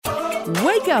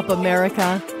Wake up,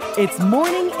 America. It's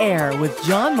Morning Air with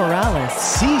John Morales.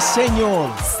 Sí,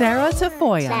 señor. Sarah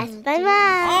Tafoya. That's my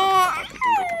mom.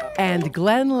 And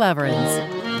Glenn Leverins.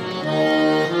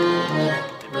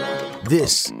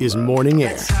 This is Morning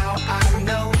Air.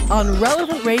 On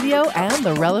Relevant Radio and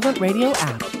the Relevant Radio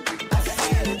app.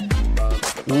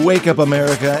 Wake up,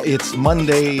 America. It's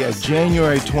Monday,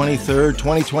 January 23rd,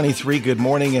 2023. Good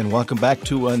morning and welcome back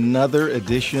to another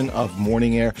edition of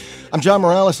Morning Air. I'm John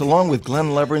Morales along with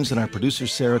Glenn Leverins and our producer,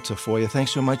 Sarah Tafoya.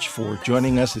 Thanks so much for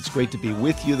joining us. It's great to be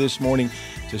with you this morning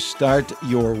to start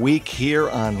your week here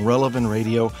on Relevant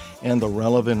Radio and the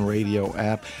Relevant Radio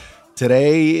app.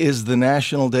 Today is the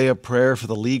National Day of Prayer for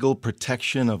the Legal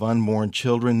Protection of Unborn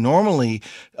Children, normally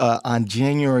on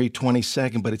January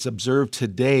 22nd, but it's observed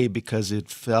today because it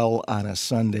fell on a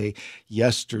Sunday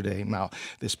yesterday. Now,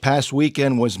 this past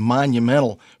weekend was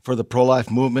monumental for the pro-life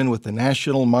movement with the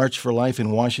National March for Life in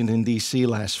Washington, D.C.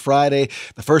 last Friday,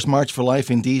 the first March for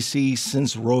Life in D.C.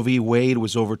 since Roe v. Wade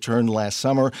was overturned last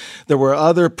summer. There were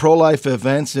other pro-life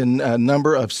events in a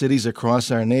number of cities across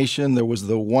our nation. There was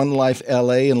the One Life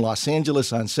L.A. in Los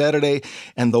Angeles on Saturday,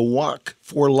 and the Walk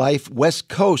for Life West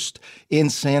Coast in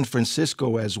San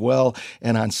Francisco as well.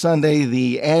 And on Sunday,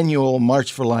 the annual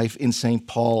March for Life in St.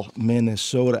 Paul,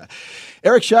 Minnesota.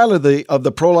 Eric Schuyler of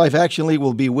the Pro-Life Action League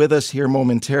will be with us here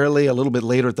momentarily. A little bit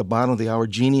later at the bottom of the hour,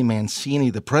 Jeannie Mancini,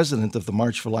 the president of the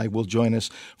March for Life, will join us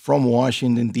from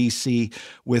Washington, D.C.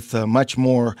 with much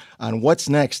more on what's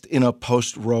next in a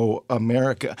post-Roe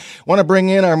America. I want to bring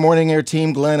in our Morning Air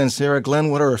team, Glenn and Sarah.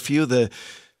 Glenn, what are a few of the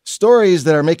stories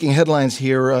that are making headlines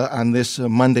here on this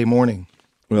Monday morning?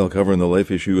 Well, covering the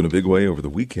life issue in a big way over the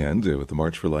weekend with the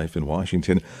March for Life in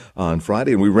Washington on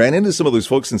Friday. And we ran into some of those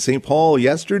folks in St. Paul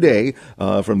yesterday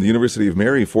from the University of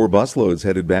Mary. 4 busloads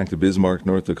headed back to Bismarck,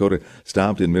 North Dakota,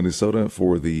 stopped in Minnesota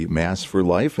for the Mass for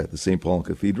Life at the St. Paul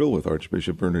Cathedral with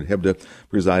Archbishop Bernard Hebda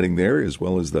presiding there, as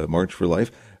well as the March for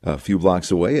Life a few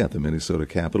blocks away at the Minnesota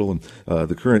Capitol. And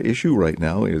the current issue right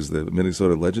now is the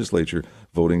Minnesota legislature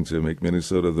voting to make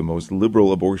Minnesota the most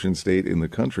liberal abortion state in the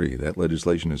country. That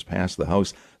legislation has passed the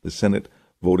House, the Senate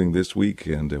voting this week,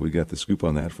 and we got the scoop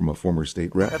on that from a former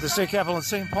state rep. At the state capitol in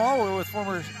St. Paul, we're with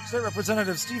former state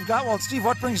representative Steve Gottwald. Steve,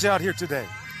 what brings you out here today?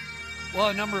 Well,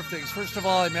 a number of things. First of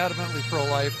all, I'm adamantly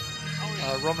pro-life.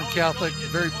 Roman Catholic,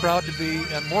 very proud to be,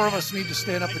 and more of us need to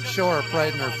stand up and show our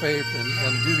pride in our faith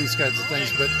and do these kinds of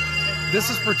things. But this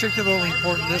is particularly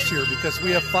important this year because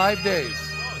we have 5 days.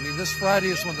 I mean, this Friday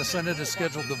is when the Senate is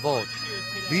scheduled to vote.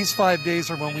 These 5 days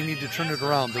are when we need to turn it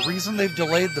around. The reason they've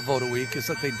delayed the vote a week is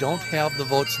that they don't have the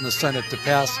votes in the Senate to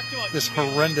pass this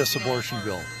horrendous abortion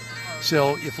bill.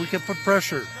 So if we can put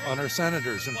pressure on our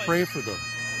senators and pray for them,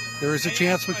 there is a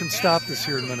chance we can stop this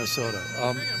here in Minnesota.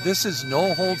 This is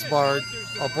no holds barred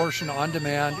abortion on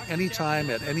demand, anytime,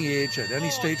 at any age, at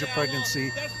any stage of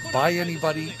pregnancy, by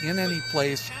anybody, in any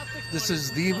place.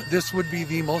 This would be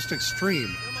the most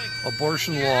extreme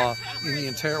abortion law in the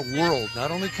entire world, not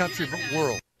only country, but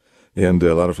world. And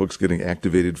a lot of folks getting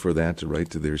activated for that to write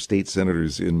to their state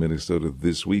senators in Minnesota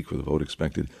this week, with a vote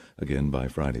expected again by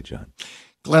Friday, John.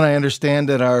 Glenn, I understand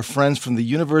that our friends from the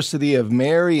University of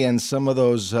Mary and some of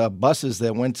those buses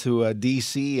that went to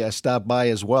D.C. Stopped by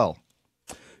as well.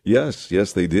 Yes,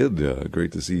 they did.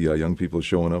 Great to see young people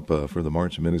showing up for the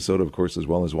march in Minnesota, of course, as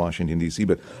well as Washington, D.C.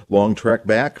 But long trek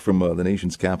back from the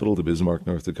nation's capital to Bismarck,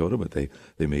 North Dakota. But they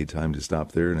made time to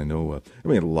stop there, and I know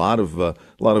a lot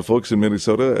of folks in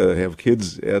Minnesota have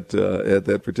kids at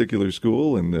that particular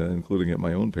school, and including at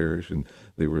my own parish, and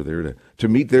they were there to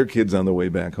meet their kids on the way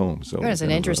back home. So it's an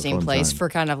interesting place for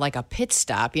kind of like a pit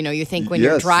stop. You know, you think when Yes.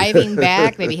 you're driving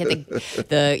back, maybe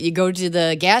hit you go to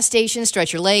the gas station,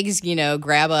 stretch your legs,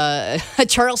 grab a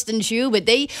Charleston chew, but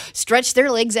they stretch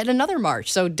their legs at another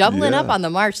march. So doubling up on the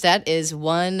march, that is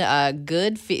one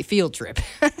good field trip.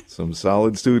 Some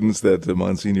solid students that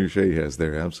Monsignor Shea has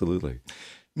there, absolutely.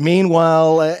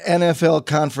 Meanwhile, NFL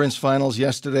conference finals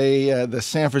yesterday, the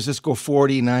San Francisco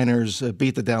 49ers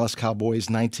beat the Dallas Cowboys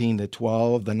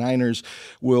 19-12. The Niners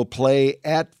will play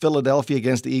at Philadelphia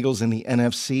against the Eagles in the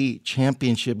NFC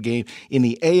Championship game. In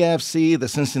the AFC, the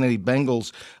Cincinnati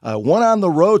Bengals won on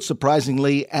the road,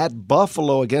 surprisingly, at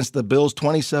Buffalo against the Bills.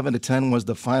 27-10 was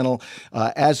the final,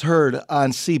 as heard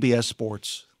on CBS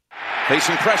Sports.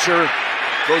 Facing pressure.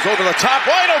 Goes over the top,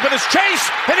 wide open is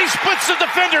Chase, and he splits the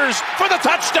defenders for the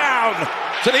touchdown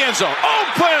to the end zone.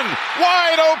 Open,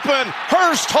 wide open.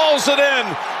 Hurst hauls it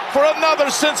in for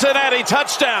another Cincinnati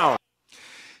touchdown.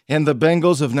 And the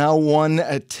Bengals have now won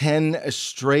 10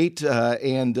 straight,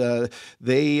 and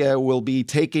they will be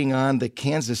taking on the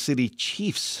Kansas City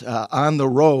Chiefs on the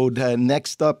road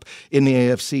next up in the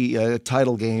AFC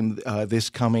title game this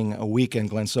coming weekend,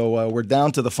 Glenn. So we're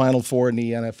down to the Final Four in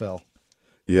the NFL.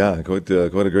 Yeah, quite a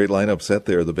great lineup set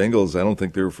there. The Bengals, I don't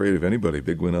think they're afraid of anybody.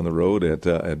 Big win on the road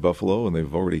at Buffalo, and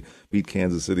they've already beat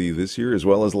Kansas City this year as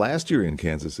well as last year in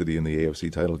Kansas City in the AFC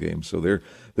title game. So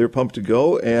they're pumped to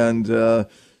go, and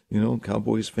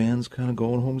Cowboys fans kind of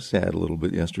going home sad a little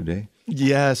bit yesterday.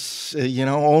 Yes,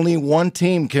 only one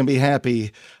team can be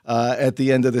happy at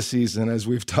the end of the season, as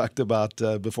we've talked about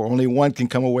before. Only one can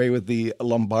come away with the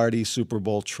Lombardi Super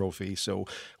Bowl trophy. So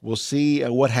we'll see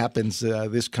what happens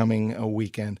this coming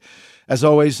weekend. As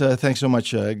always, thanks so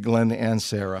much, Glenn and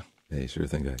Sarah. Hey, sure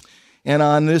thing, guys. And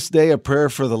on this day, a prayer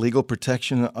for the legal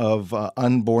protection of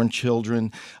unborn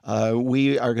children.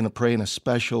 We are going to pray in a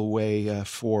special way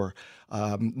for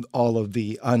all of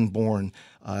the unborn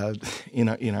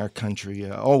in our country.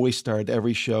 Always start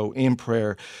every show in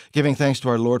prayer, giving thanks to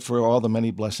our Lord for all the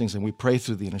many blessings, and we pray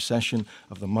through the intercession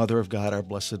of the Mother of God, our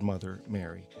Blessed Mother,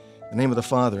 Mary. In the name of the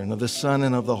Father, and of the Son,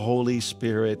 and of the Holy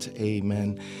Spirit,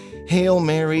 amen. Hail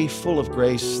Mary, full of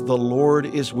grace, the Lord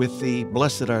is with thee.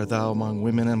 Blessed art thou among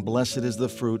women, and blessed is the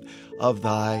fruit of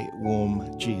thy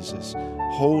womb, Jesus.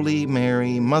 Holy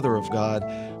Mary, Mother of God,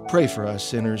 pray for us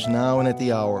sinners now and at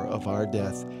the hour of our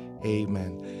death.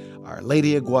 Amen. Our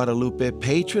Lady of Guadalupe,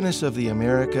 patroness of the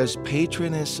Americas,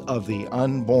 patroness of the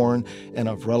unborn and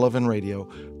of Relevant Radio,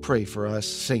 pray for us.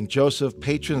 St. Joseph,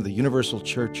 patron of the Universal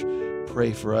Church,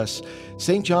 pray for us.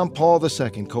 St. John Paul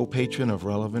II, co-patron of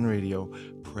Relevant Radio,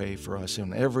 pray for us.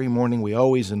 And every morning we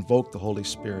always invoke the Holy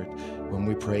Spirit when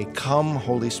we pray, "Come,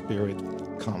 Holy Spirit,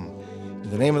 come." In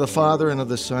the name of the Father, and of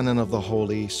the Son, and of the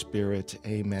Holy Spirit,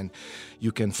 amen.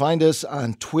 You can find us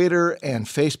on Twitter and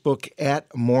Facebook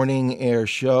at Morning Air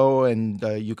Show, and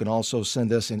you can also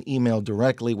send us an email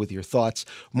directly with your thoughts,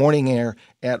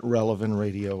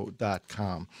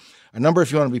 morningair@relevantradio.com. Our number,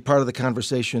 if you want to be part of the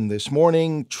conversation this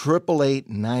morning,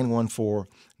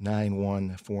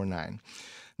 888-914-9149.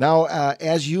 Now,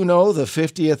 as you know, the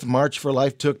 50th March for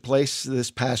Life took place this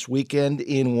past weekend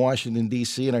in Washington,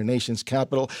 D.C., in our nation's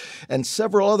capital, and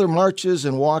several other marches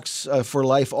and walks for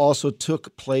life also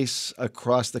took place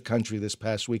across the country this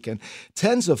past weekend.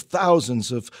 Tens of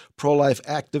thousands of pro-life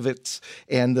activists,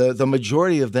 and the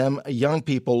majority of them young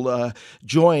people,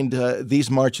 joined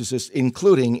these marches,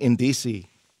 including in D.C.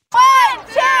 1, 2,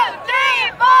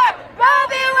 3, 4. Roe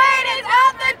v. Wade is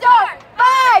out the door.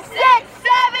 5, 6,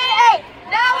 7, 8.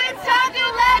 Now it's time to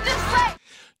legislate.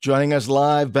 Joining us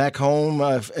live back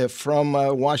home from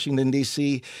Washington,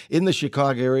 D.C., in the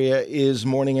Chicago area is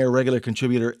Morning Air regular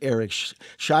contributor Eric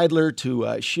Scheidler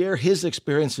to share his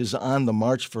experiences on the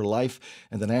March for Life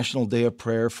and the National Day of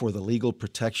Prayer for the Legal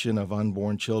Protection of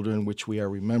Unborn Children, which we are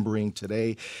remembering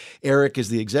today. Eric is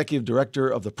the executive director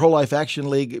of the Pro-Life Action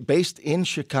League based in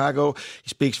Chicago. He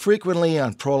speaks frequently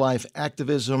on pro-life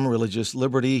activism, religious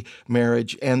liberty,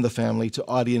 marriage, and the family to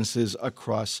audiences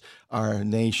across our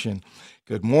nation.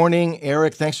 Good morning,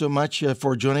 Eric. Thanks so much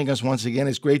for joining us once again.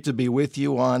 It's great to be with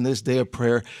you on this day of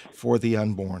prayer for the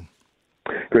unborn.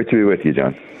 Great to be with you,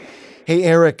 John. Hey,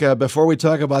 Eric, before we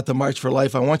talk about the March for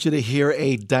Life, I want you to hear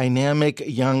a dynamic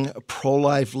young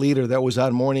pro-life leader that was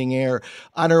on Morning Air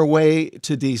on her way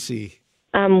to D.C.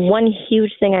 One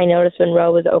huge thing I noticed when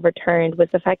Roe was overturned was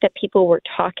the fact that people were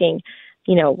talking.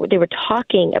 They were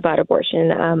talking about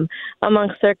abortion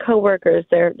amongst their coworkers,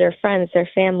 their friends, their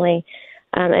family.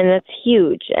 And that's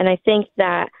huge. And I think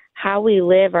that how we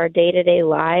live our day-to-day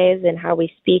lives and how we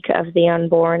speak of the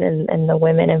unborn and the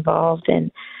women involved,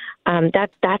 and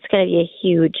that's going to be a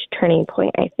huge turning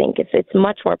point, I think. It's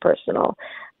much more personal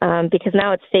because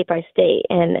now it's state by state,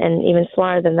 and even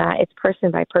smaller than that, it's person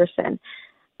by person.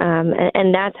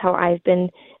 And that's how I've been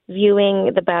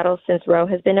viewing the battle since Roe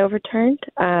has been overturned,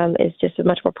 is just a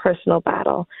much more personal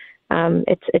battle.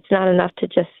 It's not enough to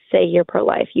just say you're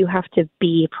pro-life. You have to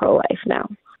be pro-life now.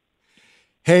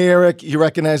 Hey, Eric, you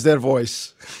recognize that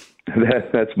voice?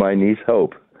 That's my niece,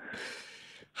 Hope.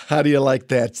 How do you like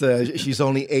that? She's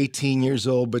only 18 years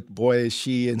old, but boy, is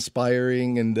she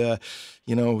inspiring. And,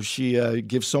 she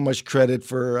gives so much credit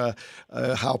for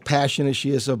how passionate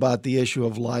she is about the issue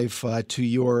of life to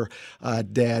your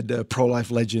dad,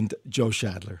 pro-life legend, Joe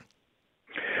Scheidler.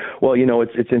 Well,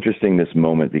 it's interesting this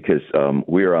moment because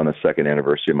we are on the second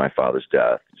anniversary of my father's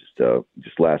death.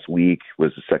 Just last week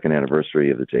was the second anniversary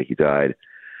of the day he died.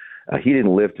 He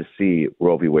didn't live to see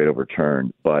Roe v. Wade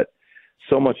overturned, but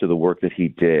so much of the work that he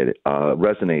did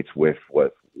resonates with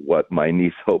what my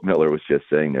niece Hope Miller was just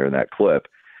saying there in that clip.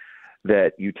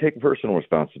 that you take personal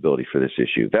responsibility for this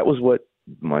issue. That was what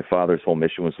my father's whole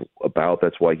mission was about.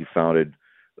 That's why he founded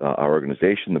our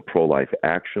organization, the Pro-Life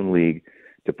Action League,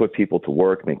 to put people to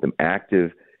work, make them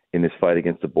active in this fight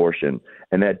against abortion.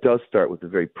 And that does start with the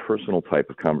very personal type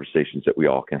of conversations that we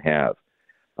all can have.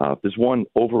 There's one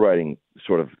overriding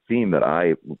sort of theme that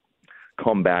I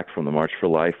come back from the March for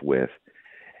Life with.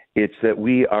 It's that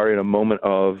we are in a moment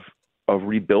of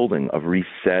rebuilding, of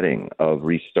resetting, of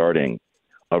restarting,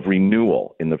 of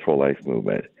renewal in the pro-life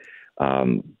movement.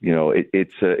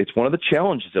 It's one of the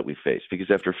challenges that we face,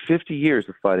 because after 50 years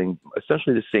of fighting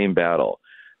essentially the same battle,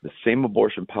 the same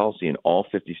abortion policy in all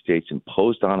 50 states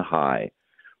imposed on high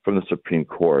from the Supreme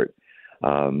Court,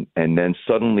 and then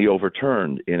suddenly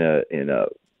overturned in a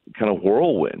kind of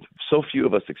whirlwind. So few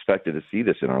of us expected to see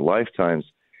this in our lifetimes,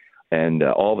 and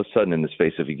all of a sudden, in the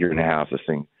space of a year and a half, the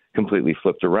thing completely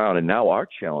flipped around. And now our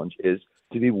challenge is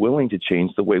to be willing to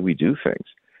change the way we do things,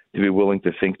 to be willing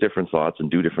to think different thoughts and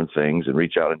do different things and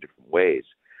reach out in different ways.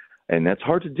 And that's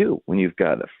hard to do when you've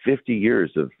got 50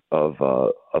 years of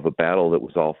a battle that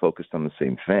was all focused on the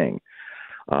same thing.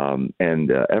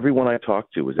 Everyone I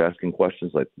talked to was asking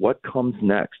questions like, what comes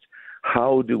next?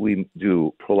 How do we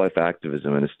do pro-life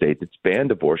activism in a state that's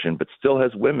banned abortion but still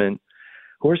has women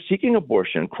who are seeking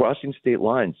abortion, crossing state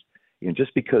lines?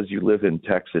 Just because you live in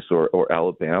Texas or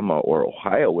Alabama or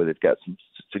Ohio, where they've got some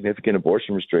significant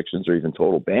abortion restrictions or even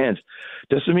total bans,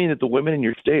 doesn't mean that the women in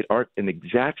your state aren't in the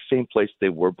exact same place they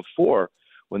were before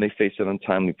when they faced an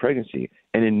untimely pregnancy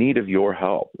and in need of your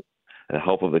help, the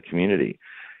help of the community.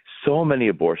 So many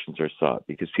abortions are sought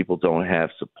because people don't have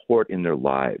support in their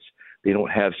lives. They don't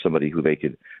have somebody who they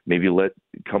could maybe let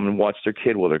come and watch their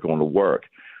kid while they're going to work.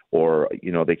 Or,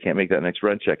 they can't make that next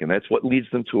rent check. And that's what leads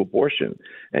them to abortion,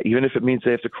 even if it means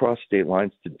they have to cross state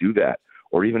lines to do that,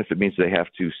 or even if it means they have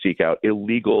to seek out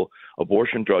illegal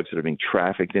abortion drugs that are being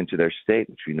trafficked into their state,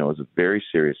 which we know is a very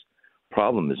serious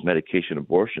problem. As medication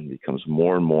abortion becomes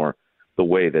more and more the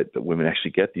way that the women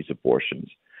actually get these abortions.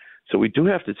 So we do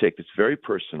have to take this very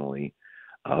personally.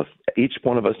 Each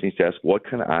one of us needs to ask, what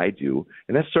can I do?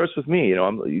 And that starts with me.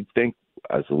 You think,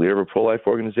 as the leader of a pro-life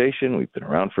organization, we've been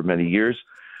around for many years.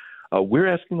 We're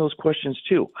asking those questions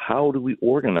too. How do we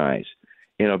organize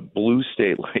in a blue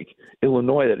state like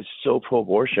Illinois that is so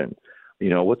pro-abortion?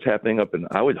 What's happening up in,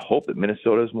 I would hope that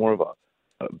Minnesota is more of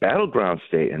a battleground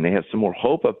state and they have some more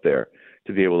hope up there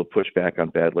to be able to push back on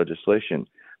bad legislation.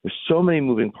 There's so many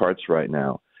moving parts right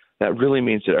now. That really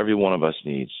means that every one of us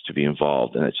needs to be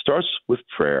involved. And it starts with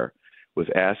prayer, with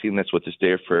asking. That's what this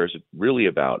day of prayer is really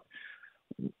about.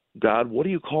 God, what are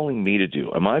you calling me to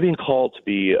do? Am I being called to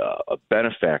be a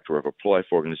benefactor of a pro-life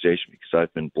organization because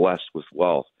I've been blessed with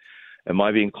wealth? Am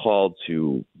I being called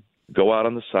to go out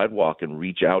on the sidewalk and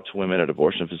reach out to women at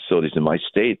abortion facilities in my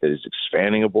state that is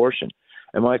expanding abortion?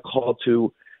 Am I called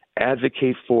to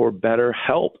advocate for better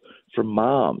help for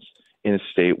moms in a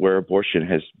state where abortion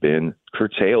has been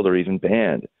curtailed or even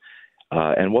banned?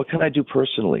 And what can I do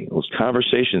personally? Those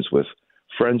conversations with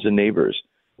friends and neighbors,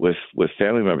 with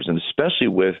family members, and especially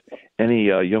with any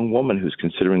young woman who's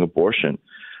considering abortion.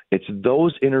 It's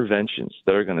those interventions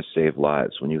that are going to save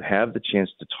lives. When you have the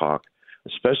chance to talk,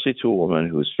 especially to a woman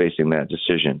who is facing that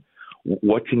decision,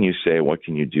 what can you say, what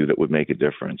can you do that would make a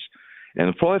difference? And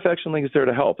the Pro-Life Action League is there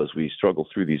to help as we struggle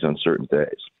through these uncertain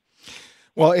days.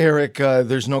 Well, Eric,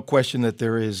 there's no question that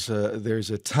there's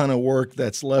a ton of work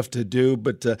that's left to do,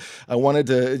 but I wanted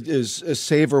to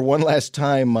savor one last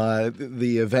time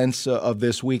the events of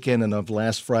this weekend and of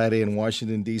last Friday in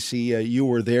Washington, D.C. You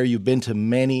were there. You've been to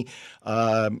many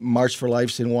March for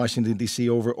Lives in Washington, D.C.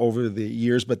 over the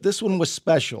years, but this one was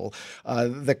special.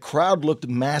 The crowd looked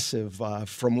massive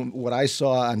from what I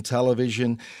saw on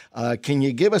television. Can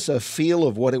you give us a feel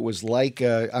of what it was like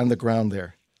on the ground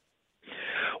there?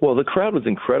 Well, the crowd was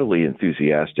incredibly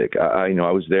enthusiastic. I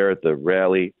was there at the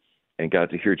rally and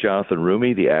got to hear Jonathan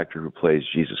Roumie, the actor who plays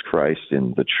Jesus Christ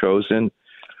in The Chosen,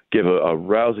 give a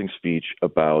rousing speech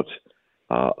about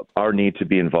our need to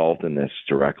be involved in this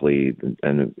directly,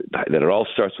 and that it all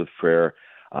starts with prayer.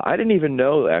 I didn't even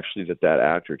know, actually, that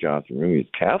actor, Jonathan Roumie, is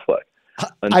Catholic.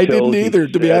 I didn't either,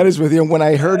 to be honest with you. When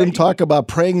I heard him talk about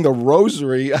praying the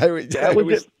rosary,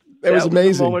 that was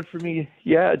amazing. The moment for me.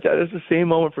 Yeah, that was the same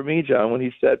moment for me, John, when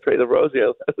he said, pray the rosary.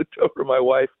 I looked over to my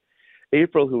wife,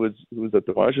 April, who was at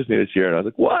the March with me this year, and I was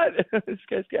like, what? This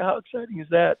guy's, how exciting is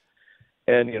that?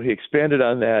 And, he expanded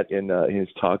on that in his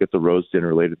talk at the Rose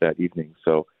Dinner later that evening.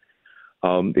 So,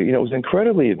 it was an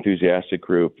incredibly enthusiastic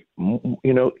group.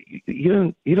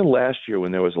 Even last year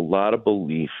when there was a lot of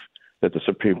belief that the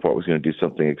Supreme Court was going to do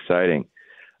something exciting,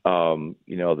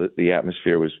 the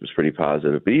atmosphere was pretty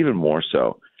positive, but even more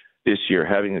so this year,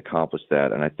 having accomplished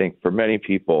that. And I think for many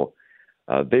people,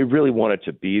 they really wanted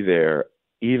to be there,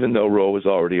 even though Roe was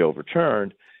already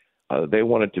overturned. They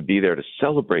wanted to be there to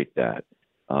celebrate that.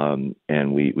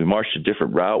 And we marched a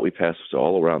different route. We passed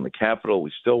all around the Capitol.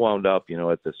 We still wound up,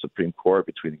 at the Supreme Court,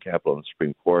 between the Capitol and the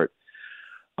Supreme Court,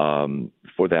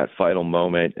 for that final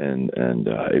moment. And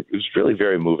it was really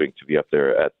very moving to be up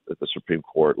there at the Supreme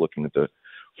Court, looking at the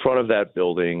front of that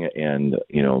building and,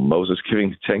 Moses giving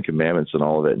the Ten Commandments and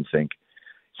all of it, and think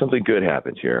something good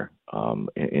happened here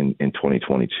in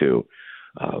 2022.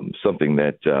 Something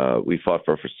that we fought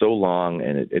for so long,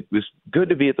 and it was good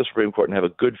to be at the Supreme Court and have a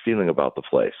good feeling about the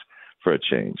place for a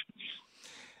change.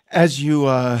 As you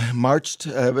marched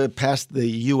past the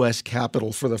U.S.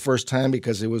 Capitol for the first time,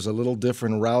 because it was a little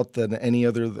different route than any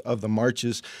other of the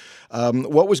marches,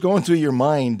 what was going through your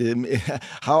mind?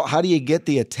 How do you get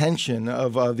the attention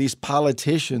of these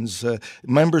politicians,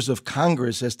 members of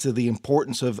Congress, as to the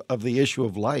importance of the issue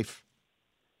of life?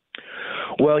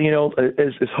 Well,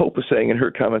 as Hope was saying in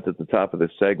her comments at the top of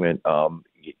this segment,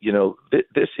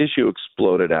 this issue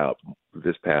exploded out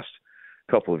this past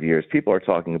couple of years. People are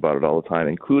talking about it all the time,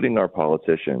 including our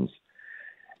politicians.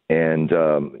 And,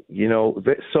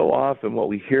 so often what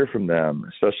we hear from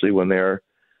them, especially when they're,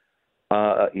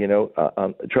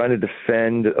 trying to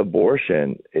defend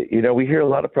abortion, we hear a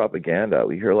lot of propaganda.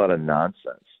 We hear a lot of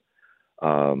nonsense.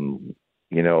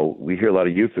 We hear a lot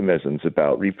of euphemisms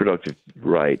about reproductive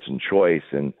rights and choice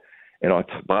and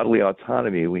bodily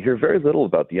autonomy. We hear very little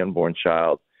about the unborn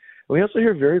child. And we also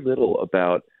hear very little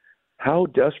about how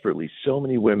desperately so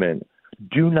many women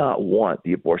do not want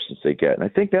the abortions they get. And I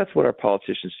think that's what our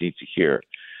politicians need to hear.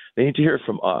 They need to hear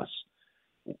from us,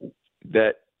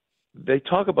 that they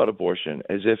talk about abortion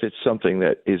as if it's something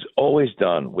that is always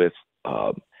done with,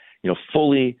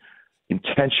 fully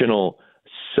intentional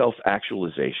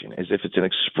self-actualization, as if it's an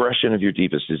expression of your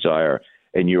deepest desire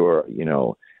and you're,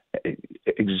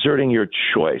 exerting your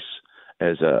choice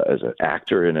as an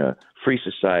actor in a free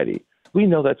society. We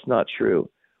know that's not true.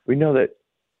 We know that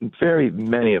very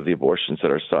many of the abortions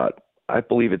that are sought, I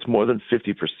believe it's more than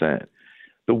 50%.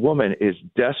 The woman is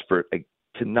desperate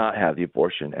to not have the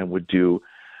abortion and would do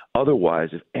otherwise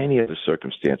if any other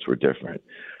circumstance were different.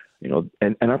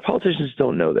 And our politicians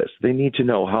don't know this. They need to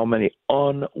know how many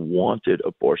unwanted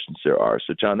abortions there are.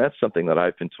 So, John, that's something that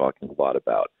I've been talking a lot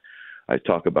about. I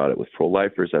talk about it with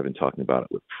pro-lifers. I've been talking about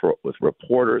it with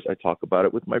reporters. I talk about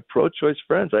it with my pro-choice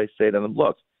friends. I say to them,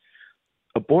 look,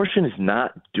 abortion is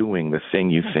not doing the thing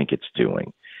you think it's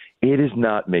doing. It is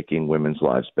not making women's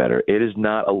lives better. It is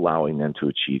not allowing them to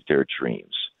achieve their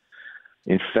dreams.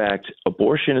 In fact,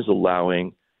 abortion is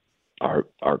allowing our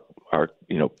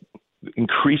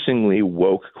increasingly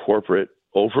woke corporate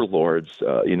overlords,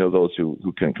 those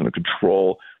who can kind of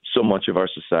control so much of our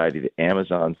society, the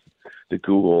Amazons, the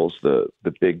Googles,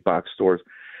 the big box stores,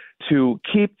 to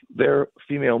keep their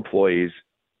female employees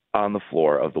on the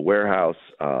floor of the warehouse,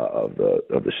 of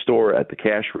the store, at the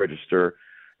cash register,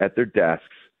 at their desks,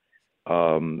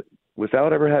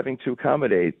 without ever having to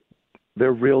accommodate the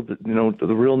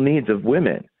real needs of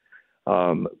women.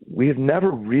 We have never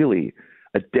really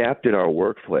adapted our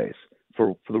workplace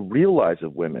for the real lives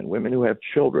of women who have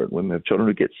children, women who have children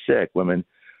who get sick, women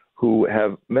who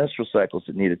have menstrual cycles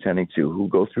that need attending to, who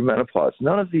go through menopause.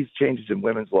 None of these changes in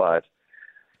women's lives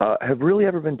have really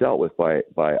ever been dealt with by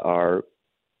our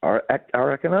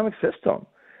economic system.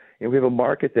 We have a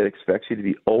market that expects you to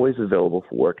be always available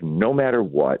for work, no matter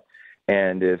what.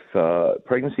 And if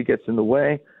pregnancy gets in the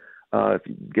way, if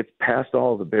you get past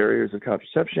all of the barriers of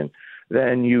contraception,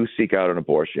 then you seek out an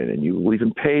abortion, and you will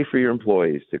even pay for your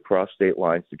employees to cross state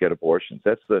lines to get abortions.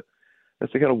 That's the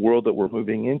kind of world that we're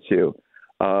moving into,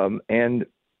 and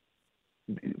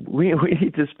we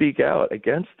need to speak out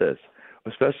against this.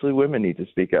 Especially women need to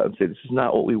speak out and say, this is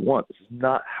not what we want. This is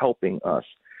not helping us.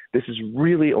 This is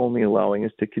really only allowing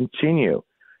us to continue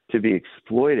to be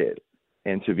exploited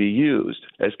and to be used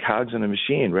as cogs in a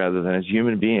machine rather than as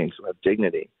human beings who have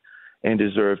dignity and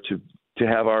deserve to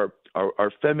have our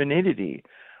femininity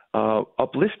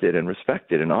uplifted and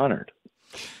respected and honored.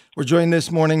 We're joined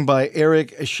this morning by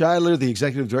Eric Schuyler, the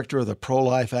Executive Director of the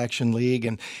Pro-Life Action League.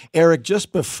 And Eric,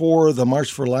 just before the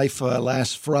March for Life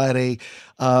last Friday,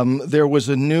 there was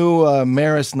a new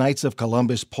Marist Knights of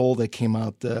Columbus poll that came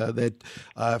out that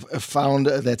found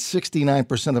that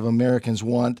 69% of Americans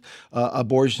want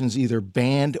abortions either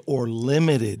banned or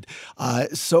limited.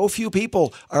 So few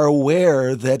people are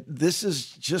aware that this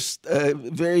is just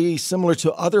very similar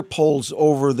to other polls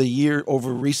over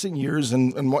recent years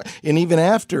and even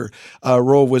after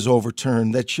Roe was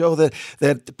overturned that show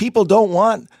that people don't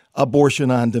want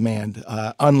abortion on demand,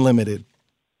 unlimited.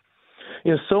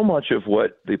 So much of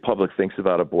what the public thinks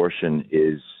about abortion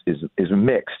is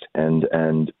mixed, and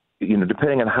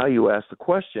depending on how you ask the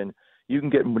question, you can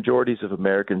get majorities of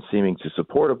Americans seeming to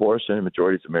support abortion, and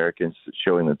majorities of Americans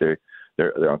showing that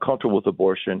they're uncomfortable with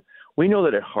abortion. We know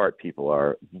that at heart people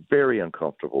are very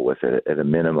uncomfortable with it at a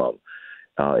minimum.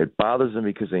 It bothers them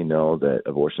because they know that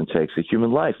abortion takes a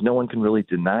human life. No one can really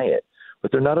deny it,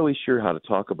 but they're not always sure how to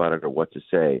talk about it or what to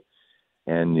say.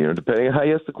 And depending on how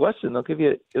you ask the question, they'll give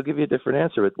you a different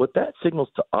answer. But what that signals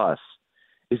to us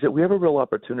is that we have a real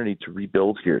opportunity to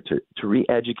rebuild here, to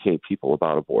re-educate people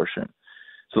about abortion.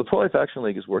 So the Pro-Life Action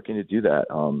League is working to do that.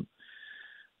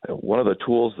 One of the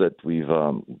tools that we've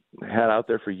had out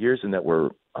there for years and that we're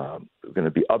going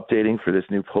to be updating for this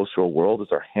new post-Roe world is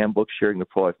our handbook, Sharing the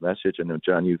Pro-Life Message. I know,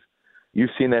 John, you've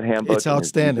seen that handbook. It's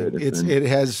outstanding. It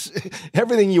has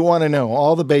everything you want to know,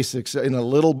 all the basics in a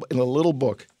little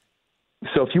book.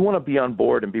 So if you want to be on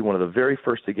board and be one of the very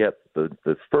first to get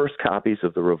the first copies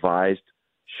of the revised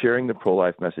Sharing the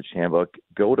Pro-Life Message handbook,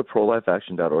 go to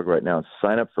prolifeaction.org right now and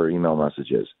sign up for email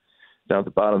messages. Down at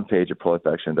the bottom page of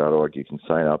prolifeaction.org, you can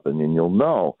sign up, and then you'll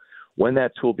know when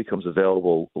that tool becomes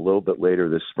available a little bit later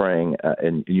this spring,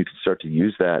 and you can start to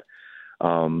use that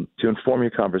to inform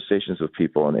your conversations with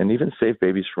people and even save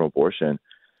babies from abortion.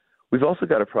 We've also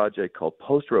got a project called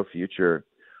Post-Roe Future.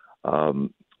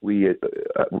 We,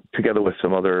 together with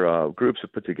some other groups,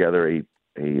 have put together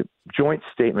a joint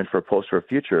statement for a post-Roe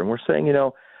future, and we're saying,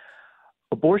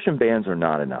 abortion bans are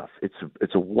not enough.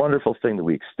 It's a wonderful thing that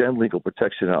we extend legal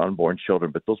protection to unborn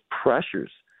children, but those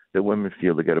pressures that women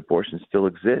feel to get abortions still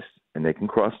exist, and they can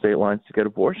cross state lines to get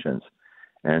abortions.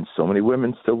 And so many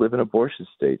women still live in abortion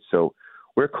states. So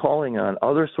we're calling on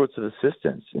other sorts of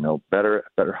assistance, better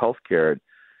health care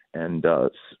and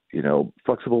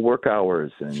flexible work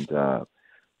hours and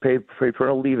paid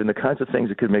parental leave and the kinds of things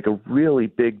that could make a really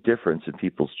big difference in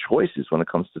people's choices when it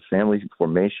comes to family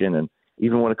formation and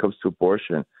even when it comes to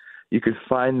abortion. You can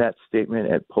find that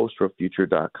statement at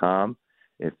postroefuture.com.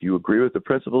 If you agree with the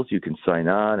principles, you can sign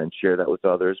on and share that with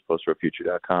others,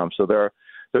 postroefuture.com. So there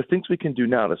are things we can do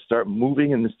now to start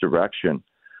moving in this direction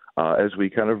as we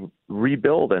kind of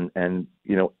rebuild and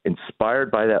inspired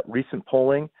by that recent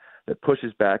polling that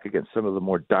pushes back against some of the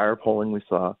more dire polling we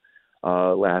saw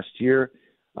last year.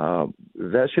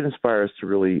 That should inspire us to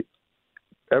really,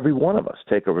 every one of us,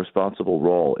 take a responsible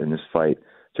role in this fight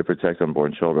to protect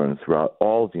unborn children throughout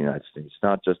all of the United States,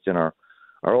 not just in our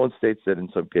own states that in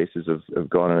some cases have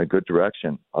gone in a good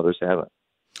direction. Others haven't.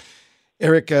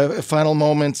 Eric, final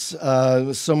moments,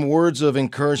 some words of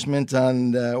encouragement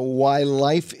on why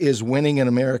life is winning in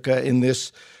America in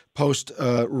this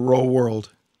post-Roe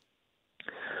world.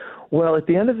 Well, at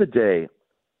the end of the day,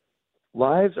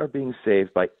 lives are being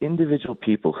saved by individual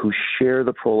people who share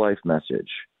the pro-life message,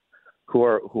 who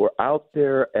are out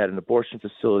there at an abortion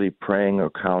facility praying or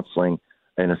counseling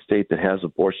in a state that has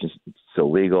abortion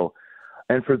still legal,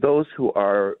 and for those who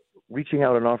are reaching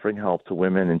out and offering help to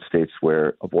women in states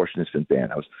where abortion has been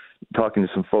banned. I was talking to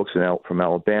some folks from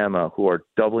Alabama who are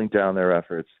doubling down their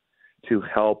efforts to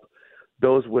help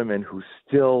those women who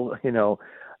still,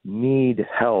 need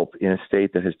help in a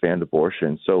state that has banned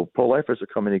abortion. So pro-lifers are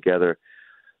coming together.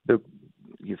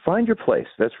 You find your place.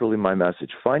 That's really my message.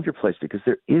 Find your place because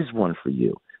there is one for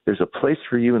you. There's a place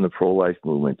for you in the pro-life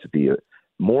movement to be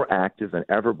more active than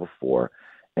ever before.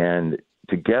 And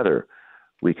together,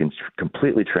 we can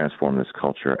completely transform this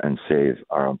culture and save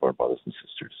our unborn brothers and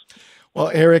sisters. Well,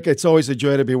 Eric, it's always a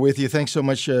joy to be with you. Thanks so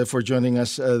much for joining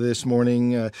us this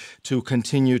morning to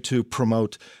continue to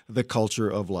promote the culture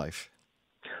of life.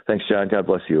 Thanks, John. God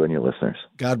bless you and your listeners.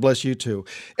 God bless you, too.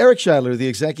 Eric Scheidler, the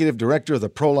Executive Director of the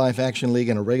Pro-Life Action League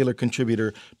and a regular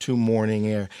contributor to Morning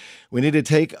Air. We need to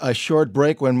take a short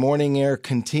break. When Morning Air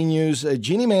continues,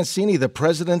 Jeannie Mancini, the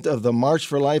President of the March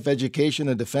for Life Education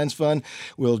and Defense Fund,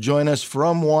 will join us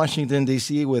from Washington,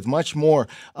 D.C. with much more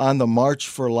on the March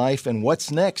for Life and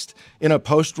what's next in a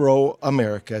post-Roe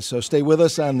America. So stay with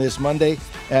us on this Monday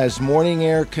as Morning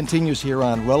Air continues here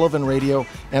on Relevant Radio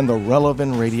and the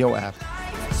Relevant Radio app.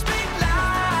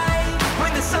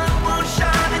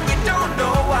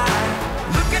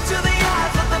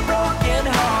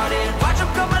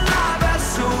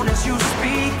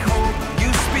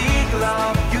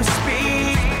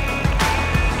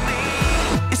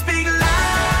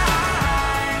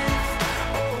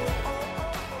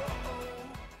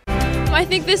 I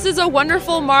think this is a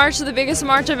wonderful march, the biggest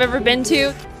march I've ever been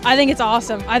to. I think it's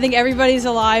awesome. I think everybody's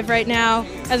alive right now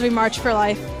as we march for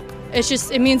life.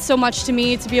 It means so much to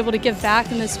me to be able to give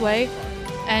back in this way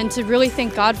and to really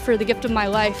thank God for the gift of my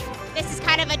life. This is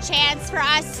kind of a chance for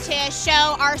us to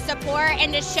show our support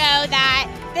and to show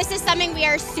that this is something we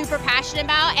are super passionate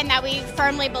about and that we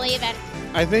firmly believe in.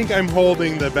 I think I'm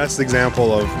holding the best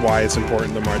example of why it's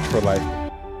important to March for Life.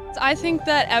 I think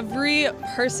that every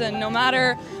person, no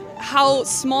matter how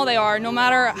small they are, no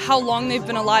matter how long they've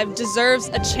been alive, deserves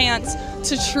a chance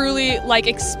to truly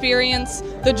experience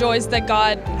the joys that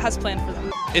God has planned for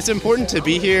them. It's important to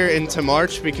be here and to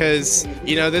march because,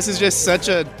 this is just such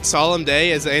a solemn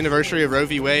day as the anniversary of Roe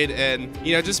v. Wade. And,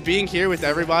 just being here with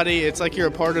everybody, it's like you're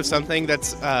a part of something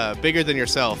that's bigger than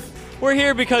yourself. We're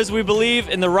here because we believe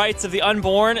in the rights of the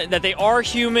unborn, that they are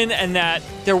human and that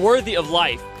they're worthy of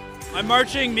life. I'm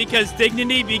marching because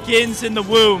dignity begins in the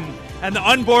womb, and the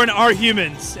unborn are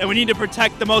humans, and we need to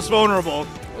protect the most vulnerable.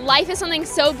 Life is something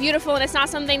so beautiful, and it's not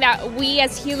something that we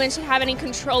as humans should have any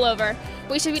control over.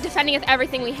 We should be defending it with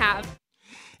everything we have.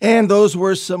 And those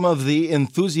were some of the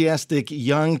enthusiastic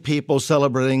young people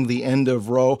celebrating the end of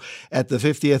Roe at the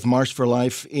 50th March for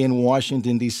Life in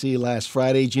Washington, D.C. last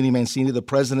Friday. Jeannie Mancini, the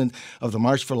president of the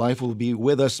March for Life, will be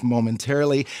with us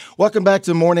momentarily. Welcome back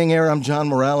to Morning Air. I'm John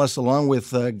Morales, along with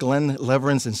Glenn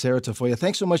Leverins and Sarah Tafoya.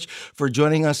 Thanks so much for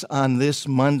joining us on this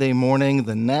Monday morning,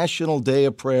 the National Day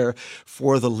of Prayer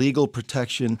for the Legal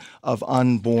Protection of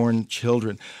Unborn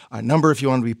Children. Our number, if you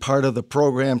want to be part of the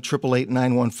program,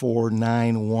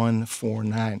 888-914-9149.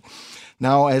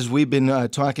 Now, as we've been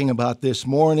talking about this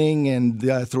morning and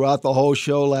throughout the whole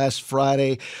show last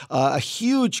Friday, a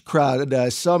huge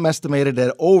crowd, some estimated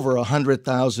at over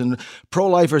 100,000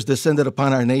 pro-lifers descended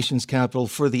upon our nation's capital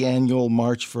for the annual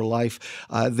March for Life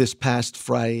this past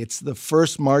Friday. It's the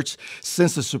first march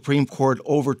since the Supreme Court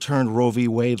overturned Roe v.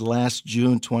 Wade last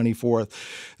June 24th.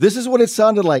 This is what it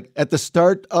sounded like at the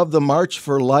start of the March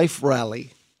for Life rally.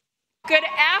 Good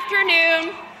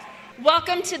afternoon.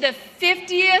 Welcome to the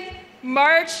 50th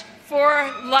March for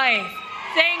Life.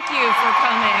 Thank you for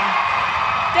coming.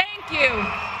 Thank you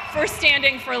for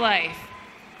standing for life.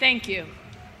 Thank you.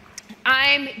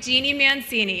 I'm Jeannie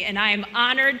Mancini, and I am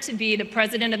honored to be the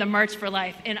president of the March for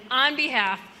Life. And on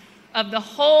behalf of the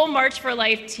whole March for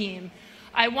Life team,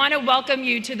 I want to welcome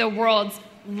you to the world's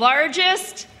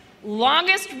largest,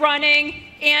 longest-running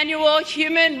annual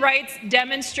human rights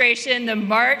demonstration, the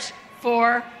March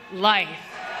for Life.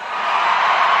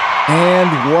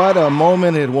 And what a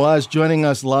moment it was. Joining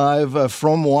us live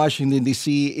from Washington,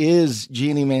 D.C. is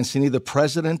Jeannie Mancini, the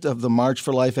president of the March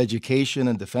for Life Education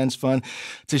and Defense Fund,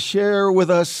 to share with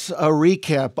us a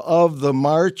recap of the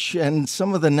march and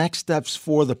some of the next steps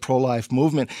for the pro-life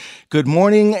movement. Good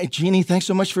morning, Jeannie. Thanks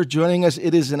so much for joining us.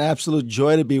 It is an absolute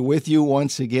joy to be with you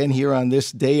once again here on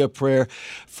this day of prayer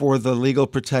for the legal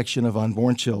protection of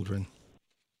unborn children.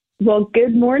 Well,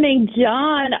 good morning,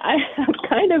 John. I'm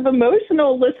kind of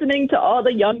emotional listening to all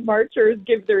the young marchers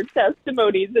give their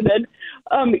testimonies and then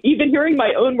even hearing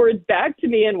my own words back to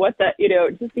me and what that,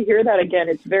 just to hear that again,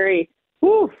 it's very,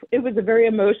 it was a very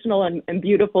emotional and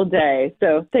beautiful day.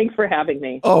 So thanks for having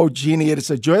me. Oh, Jeannie,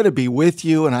 it's a joy to be with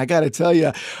you. And I got to tell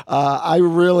you, I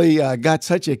really got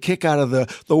such a kick out of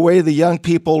the way the young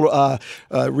people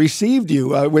received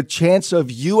you with chants of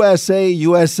USA,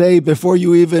 USA before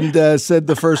you even said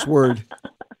the first word.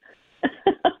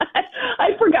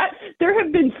 I forgot. There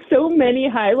have been so many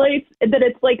highlights that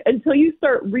it's like until you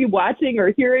start rewatching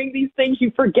or hearing these things,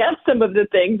 you forget some of the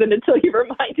things. And until you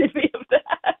reminded me of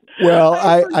that. Well,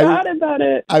 I forgot about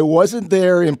it. I wasn't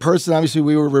there in person. Obviously,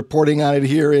 we were reporting on it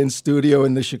here in studio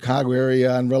in the Chicago area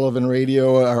on Relevant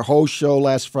Radio. Our whole show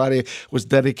last Friday was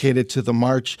dedicated to the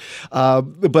march.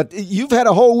 But you've had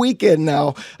a whole weekend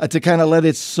now to kind of let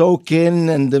it soak in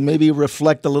and to maybe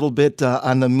reflect a little bit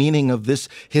on the meaning of this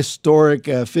historic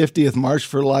 50th March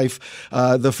for Life,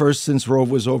 the first since Roe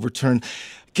was overturned.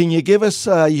 Can you give us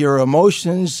your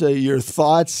emotions, your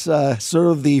thoughts, sort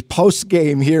of the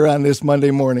post-game here on this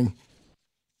Monday morning?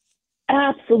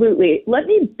 Absolutely. Let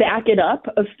me back it up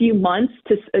a few months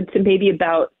to maybe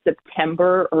about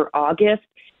September or August.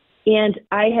 And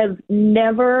I have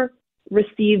never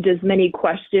received as many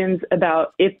questions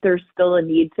about if there's still a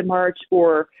need to march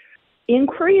or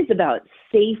inquiries about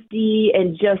safety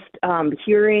and just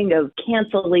hearing of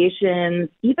cancellations,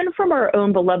 even from our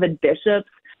own beloved bishops,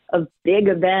 of big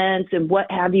events and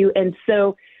what have you. And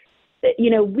so,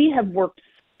 we have worked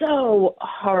so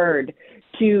hard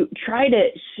to try to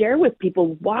share with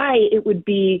people why it would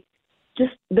be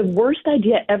just the worst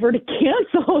idea ever to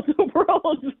cancel the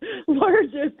world's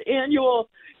largest annual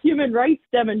human rights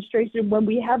demonstration when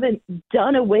we haven't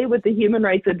done away with the human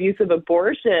rights abuse of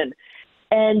abortion.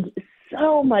 And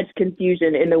so much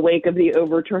confusion in the wake of the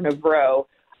overturn of Roe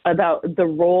about the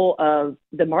role of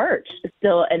the march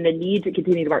still and the need to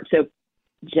continue to march. So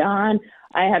John,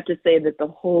 I have to say that the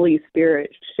Holy Spirit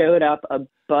showed up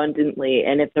abundantly.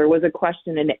 And if there was a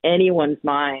question in anyone's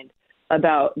mind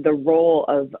about the role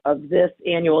of this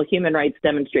annual human rights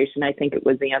demonstration, I think it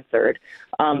was answered.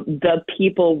 The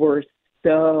people were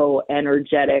so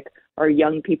energetic. Our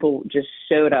young people just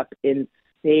showed up in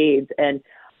spades. And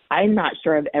I'm not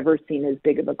sure I've ever seen as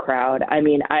big of a crowd. I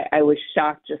mean, I was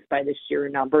shocked just by the sheer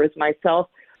numbers myself,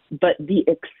 but the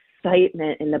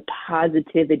excitement and the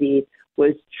positivity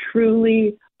was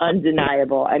truly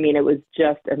undeniable. I mean, it was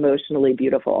just emotionally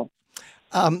beautiful.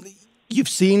 You've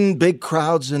seen big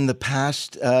crowds in the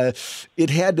past. It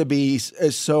had to be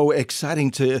so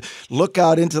exciting to look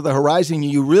out into the horizon.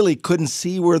 You really couldn't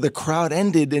see where the crowd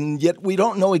ended, and yet we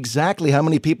don't know exactly how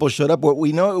many people showed up. What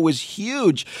we know, it was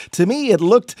huge. To me, it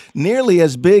looked nearly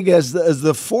as big as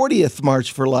the 40th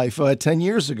March for Life 10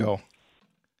 years ago.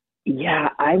 Yeah,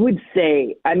 I would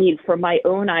say, I mean, from my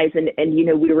own eyes, and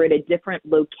we were at a different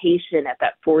location at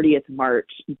that 40th March,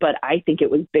 but I think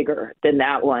it was bigger than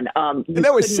that one. And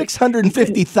that was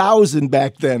 650,000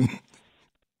 back then.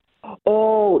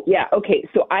 Oh, yeah. Okay.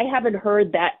 So I haven't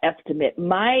heard that estimate.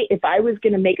 If I was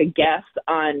going to make a guess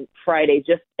on Friday,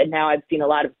 and now I've seen a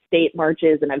lot of state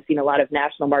marches and I've seen a lot of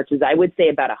national marches, I would say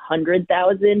about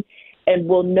 100,000. And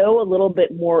we'll know a little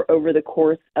bit more over the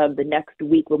course of the next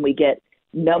week when we get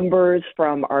numbers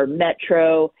from our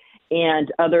metro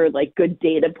and other good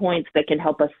data points that can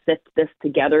help us sift this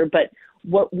together. But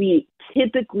what we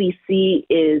typically see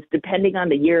is, depending on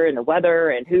the year and the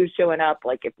weather and who's showing up,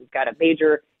 like if we've got a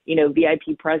major,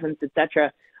 VIP presence, et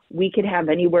cetera, we could have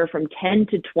anywhere from 10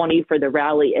 to 20 for the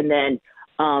rally, and then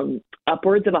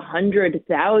upwards of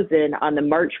 100,000 on the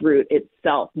march route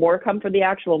itself. More come for the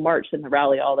actual march than the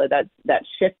rally, although that's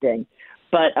shifting.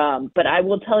 But I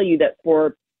will tell you that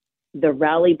for the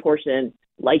rally portion,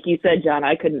 like you said, John,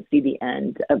 I couldn't see the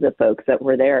end of the folks that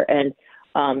were there, and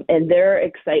their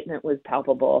excitement was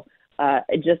palpable,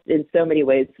 just in so many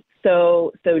ways,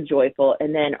 so joyful.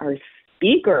 And then our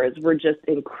speakers were just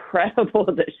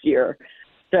incredible this year.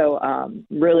 So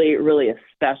really, really a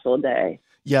special day.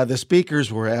 Yeah, the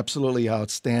speakers were absolutely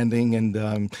outstanding,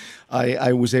 and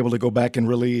I was able to go back and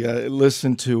really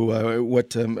listen to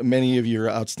what many of your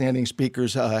outstanding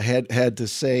speakers had to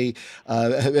say,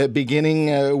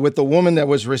 beginning with the woman that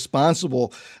was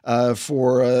responsible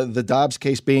for the Dobbs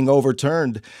case being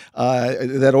overturned,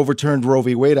 that overturned Roe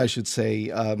v. Wade, I should say,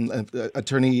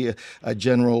 Attorney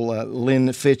General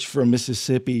Lynn Fitch from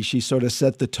Mississippi. She sort of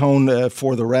set the tone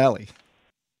for the rally.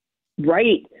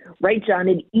 Right, John.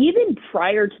 And even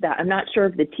prior to that, I'm not sure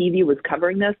if the TV was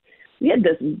covering this, we had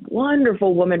this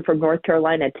wonderful woman from North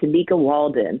Carolina, Tamika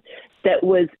Walden, that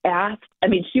was asked, I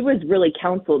mean, she was really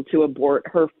counseled to abort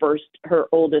her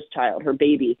oldest child, her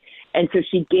baby. And so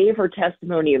she gave her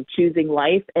testimony of choosing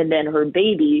life, and then her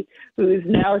baby, who's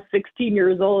now 16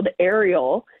 years old,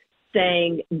 Ariel,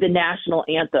 sang the national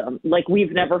anthem. Like,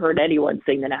 we've never heard anyone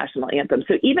sing the national anthem.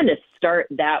 So even to start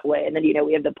that way, and then,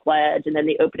 we have the pledge and then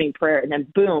the opening prayer, and then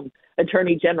boom,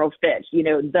 Attorney General Fitch,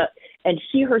 and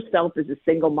she herself is a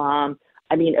single mom.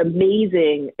 I mean,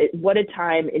 amazing. What a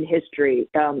time in history,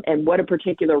 and what a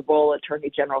particular role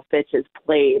Attorney General Fitch has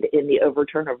played in the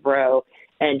overturn of Roe.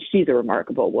 And she's a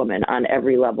remarkable woman on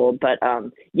every level. But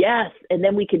yes, and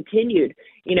then we continued,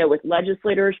 with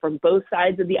legislators from both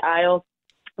sides of the aisle.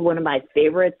 One of my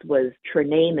favorites was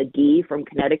Trenae McGee from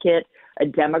Connecticut, a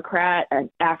Democrat,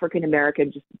 an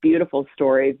African-American, just beautiful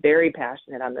story, very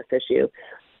passionate on this issue.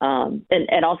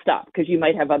 And I'll stop because you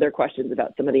might have other questions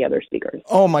about some of the other speakers.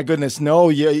 Oh, my goodness.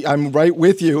 No, I'm right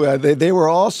with you. They were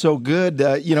all so good.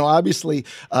 Obviously,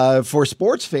 for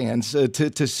sports fans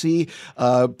to see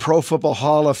Pro Football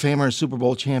Hall of Famer and Super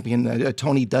Bowl champion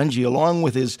Tony Dungy, along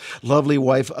with his lovely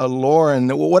wife, Lauren.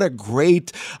 What a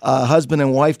great husband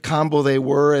and wife combo they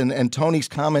were. And Tony's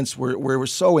comments were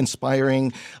so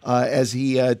inspiring as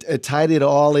he tied it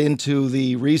all into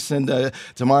the recent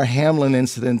Damar Hamlin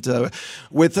incident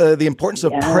with the importance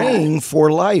of praying for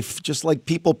life, just like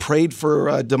people prayed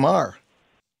for Damar.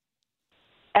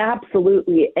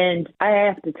 Absolutely. And I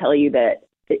have to tell you that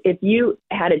if you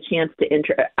had a chance to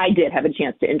I did have a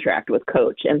chance to interact with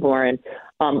Coach and Lauren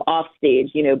off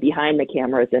stage, behind the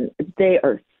cameras, and they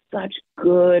are such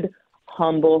good,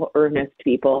 humble, earnest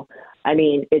people. I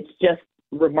mean, it's just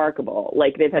remarkable.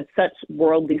 Like, they've had such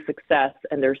worldly success,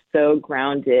 and they're so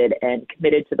grounded and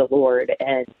committed to the Lord,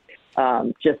 and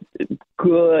just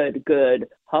good,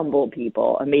 humble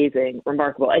people. Amazing,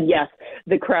 remarkable. And yes,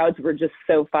 the crowds were just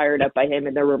so fired up by him,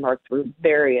 and their remarks were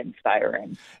very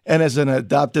inspiring. And as an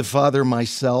adoptive father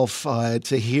myself,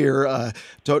 to hear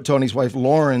Tony's wife,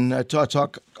 Lauren,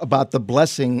 talk about the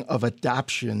blessing of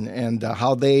adoption and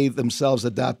how they themselves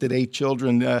adopted 8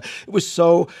 children. It was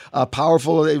so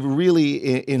powerful,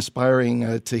 really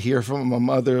inspiring to hear from a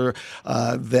mother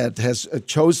that has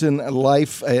chosen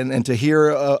life and to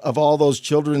hear of all those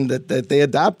children that they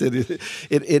adopted.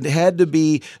 It had to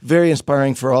be very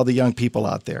inspiring for all the young people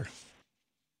out there.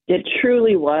 It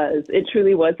truly was. It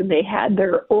truly was. And they had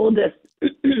their oldest,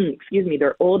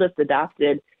 their oldest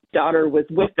adopted daughter was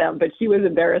with them, but she was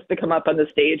embarrassed to come up on the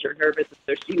stage or nervous.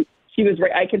 So she was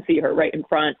right. I can see her right in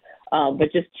front,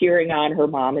 but just cheering on her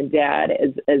mom and dad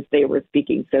as they were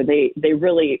speaking. So they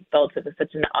really felt it was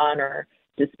such an honor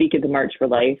to speak at the March for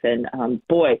Life. And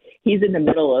boy, he's in the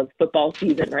middle of football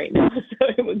season right now. So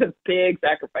it was a big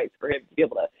sacrifice for him to be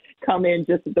able to come in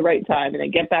just at the right time and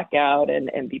then get back out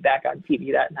and be back on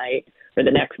TV that night or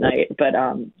the next night. But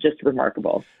just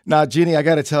remarkable. Now, Jeannie, I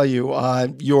got to tell you,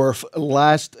 your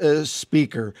last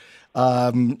speaker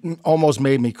almost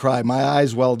made me cry. My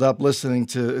eyes welled up listening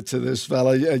to this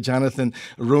fella, Jonathan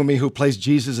Roumie, who plays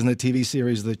Jesus in the TV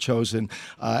series The Chosen.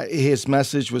 His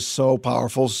message was so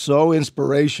powerful, so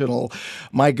inspirational.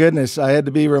 My goodness, I had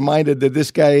to be reminded that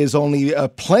this guy is only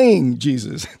playing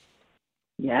Jesus.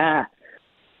 Yeah,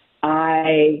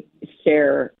 I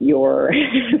share your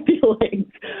feelings.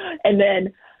 And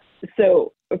then,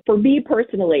 so for me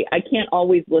personally, I can't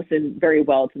always listen very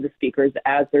well to the speakers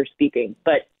as they're speaking,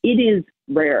 but it is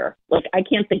rare. Like, I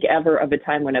can't think ever of a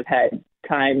time when I've had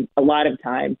a lot of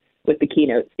time with the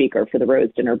keynote speaker for the Rose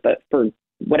Dinner, but for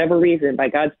whatever reason, by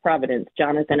God's providence,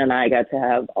 Jonathan and I got to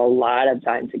have a lot of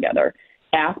time together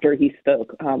after he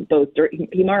spoke,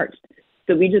 he marched.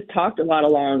 So we just talked a lot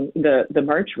along the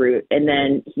march route, and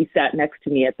then he sat next to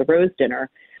me at the Rose Dinner.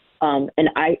 And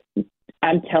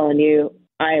I'm telling you,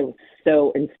 I was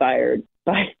so inspired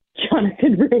by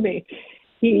Jonathan Roumie.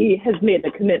 He has made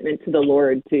the commitment to the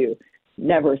Lord to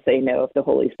never say no if the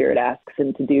Holy Spirit asks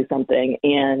him to do something.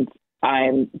 And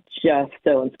I'm just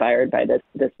so inspired by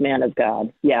this man of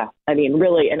God. Yeah, I mean,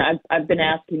 really. And I've been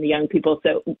asking the young people.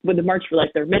 So with the March for Life,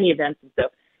 there are many events, and so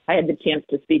I had the chance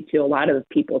to speak to a lot of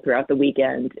people throughout the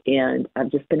weekend, and I've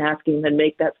just been asking them to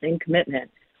make that same commitment.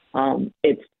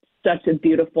 It's such a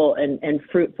beautiful and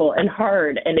fruitful and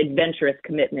hard and adventurous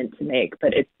commitment to make,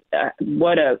 but it's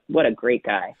what a great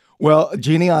guy. Well,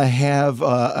 Jeannie, I have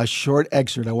a short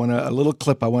excerpt. A little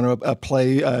clip I want to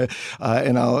play,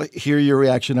 and I'll hear your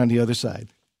reaction on the other side.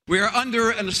 We are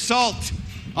under an assault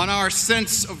on our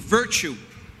sense of virtue.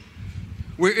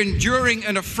 We're enduring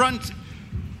an affront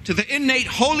to the innate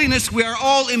holiness we are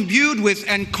all imbued with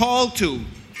and called to,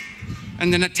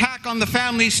 and an attack on the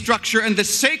family structure and the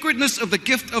sacredness of the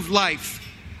gift of life.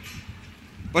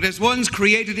 But as ones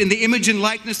created in the image and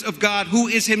likeness of God, who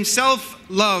is himself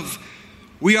love,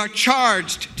 we are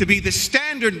charged to be the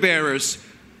standard bearers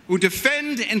who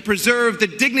defend and preserve the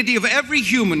dignity of every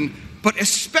human, but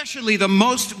especially the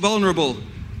most vulnerable,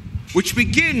 which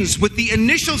begins with the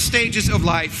initial stages of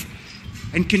life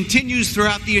and continues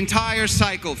throughout the entire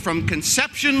cycle, from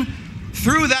conception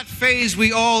through that phase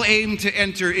we all aim to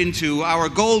enter into, our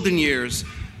golden years,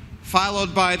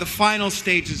 followed by the final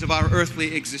stages of our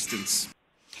earthly existence.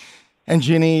 And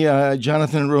Jeannie,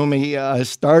 Jonathan Roumie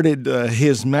started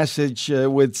his message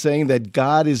with saying that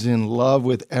God is in love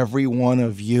with every one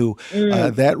of you.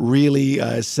 That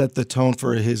really set the tone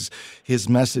for his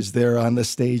message there on the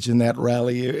stage in that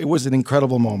rally. It was an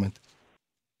incredible moment.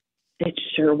 It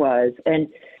sure was. And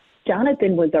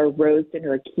Jonathan was our Rose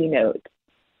Dinner keynote.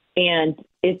 And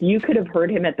if you could have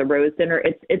heard him at the Rose Dinner,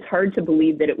 it's hard to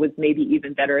believe that it was maybe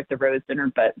even better at the Rose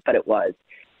Dinner, but it was.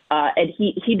 And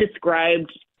he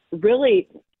described really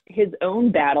his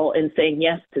own battle in saying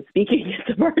yes to speaking at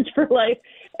the March for Life,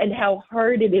 and how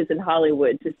hard it is in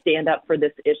Hollywood to stand up for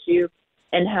this issue,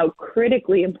 and how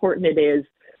critically important it is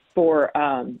for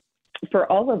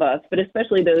all of us, but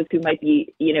especially those who might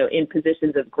be, in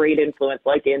positions of great influence,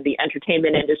 like in the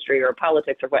entertainment industry or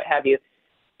politics or what have you,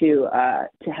 to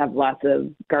have lots of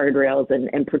guardrails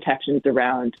and protections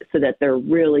around, so that they're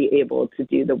really able to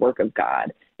do the work of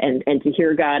God and to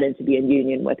hear God and to be in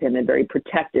union with him and very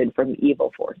protected from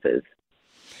evil forces.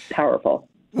 Powerful.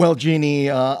 Well,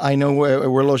 Jeannie, I know we're a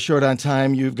little short on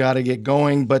time. You've got to get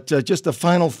going, but just a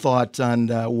final thought on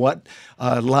what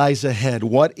lies ahead.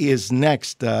 What is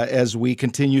next as we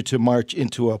continue to march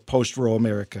into a post-Roe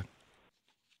America?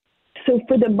 So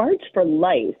for the March for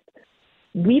Life,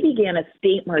 we began a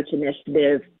state march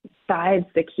initiative 5-6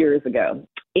 years ago.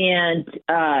 and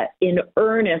in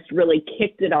earnest really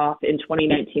kicked it off in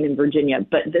 2019 in Virginia.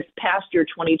 But this past year,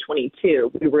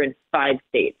 2022, we were in 5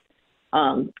 states.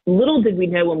 Little did we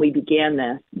know when we began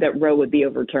this that Roe would be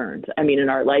overturned. I mean, in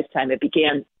our lifetime, it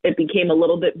became a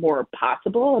little bit more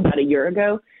possible about a year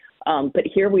ago. But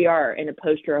here we are in a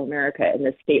post-Roe America, and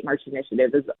the State March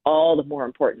Initiative is all the more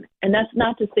important. And that's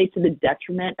not to say to the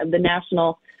detriment of the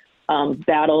national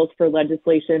battles for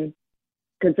legislation,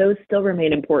 because those still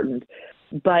remain important.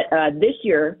 But this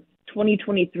year,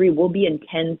 2023, we'll be in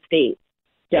 10 states,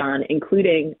 John,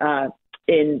 including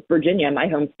in Virginia, my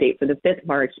home state, for the 5th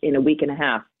March in a week and a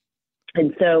half.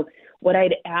 And so what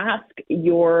I'd ask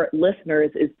your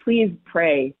listeners is please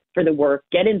pray for the work,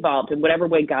 get involved in whatever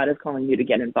way God is calling you to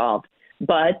get involved.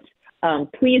 But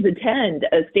please attend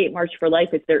a State March for Life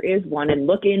if there is one, and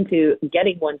look into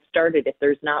getting one started if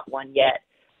there's not one yet,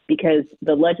 because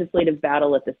the legislative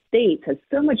battle at the states has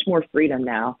so much more freedom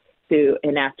now to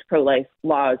enact pro-life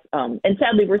laws. And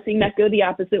sadly, we're seeing that go the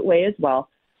opposite way as well.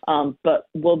 But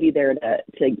we'll be there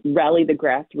to rally the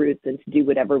grassroots and to do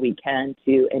whatever we can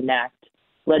to enact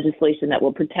legislation that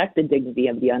will protect the dignity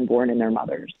of the unborn and their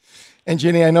mothers. And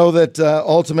Ginny, I know that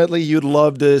ultimately you'd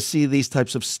love to see these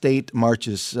types of state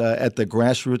marches at the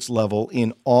grassroots level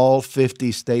in all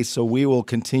 50 states. So we will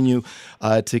continue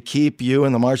to keep you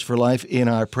and the March for Life in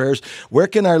our prayers. Where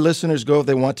can our listeners go if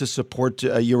they want to support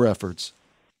your efforts?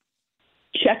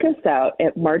 Check us out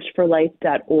at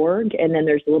marchforlife.org, and then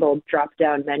there's a little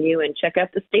drop-down menu, and check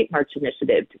out the State March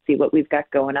Initiative to see what we've got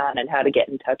going on and how to get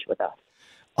in touch with us.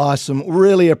 Awesome.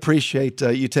 Really appreciate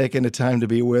you taking the time to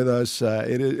be with us.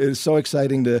 It is so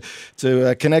exciting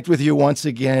to connect with you once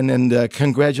again, and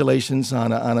congratulations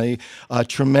on a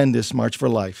tremendous March for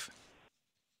Life.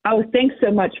 Oh, thanks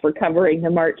so much for covering the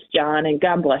march, John, and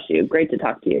God bless you. Great to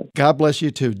talk to you. God bless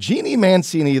you too. Jeannie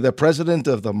Mancini, the president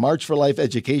of the March for Life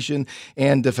Education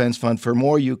and Defense Fund. For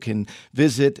more, you can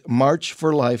visit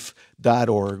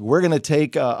marchforlife.org. We're going to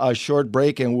take a short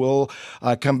break, and we'll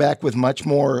come back with much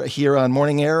more here on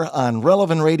Morning Air on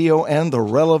Relevant Radio and the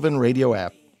Relevant Radio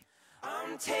app.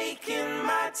 I'm taking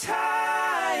my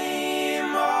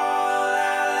time, all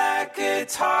I like good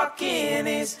talking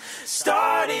is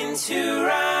starting to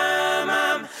rhyme.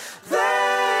 I'm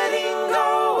letting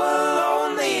go of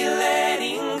lonely,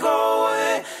 letting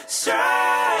go of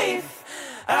strife.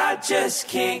 I just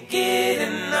can't get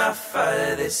enough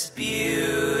of this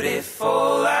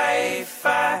beautiful life.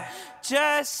 I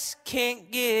just can't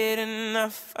get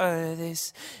enough of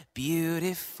this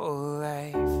beautiful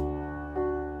life.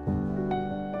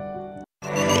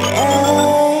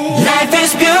 Life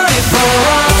is beautiful.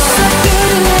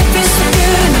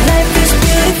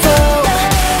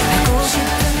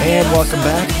 And welcome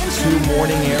back to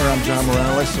Morning Air. I'm John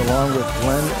Morales, along with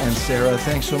Glenn and Sarah.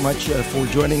 Thanks so much for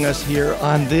joining us here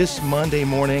on this Monday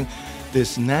morning,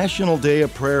 this National Day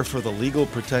of Prayer for the Legal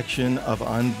Protection of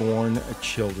Unborn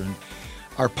Children.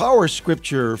 Our power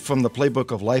scripture from the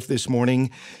Playbook of Life this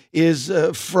morning is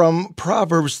from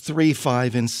Proverbs 3,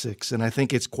 5, and 6, and I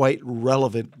think it's quite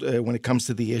relevant when it comes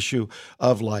to the issue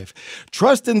of life.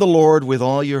 Trust in the Lord with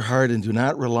all your heart and do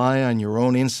not rely on your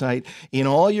own insight. In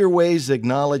all your ways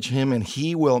acknowledge Him, and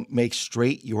He will make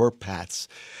straight your paths.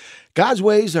 God's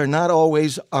ways are not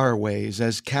always our ways.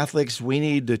 As Catholics, we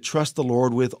need to trust the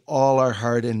Lord with all our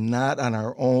heart and not on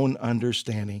our own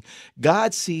understanding.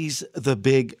 God sees the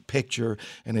big picture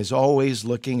and is always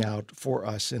looking out for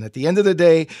us. And at the end of the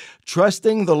day,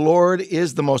 trusting the Lord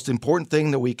is the most important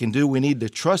thing that we can do. We need to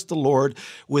trust the Lord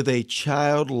with a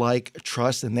childlike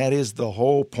trust, and that is the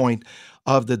whole point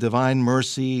of the Divine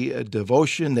Mercy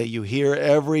devotion that you hear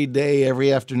every day,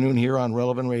 every afternoon here on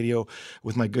Relevant Radio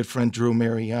with my good friend Drew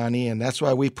Mariani. And that's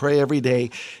why we pray every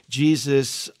day,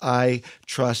 Jesus, I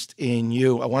trust in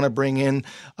you. I want to bring in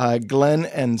Glenn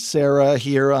and Sarah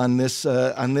here on this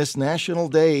National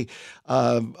Day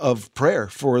of prayer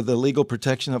for the legal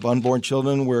protection of unborn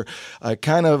children. We're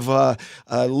kind of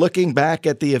looking back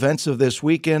at the events of this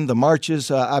weekend, the marches,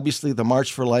 obviously the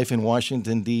March for Life in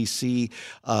Washington, D.C.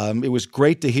 It was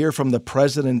great to hear from the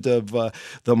president of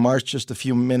the march just a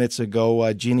few minutes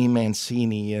ago, Jeannie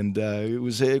Mancini, and it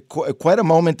was quite a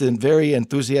moment and very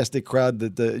enthusiastic crowd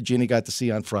that Jeannie got to see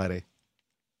on Friday.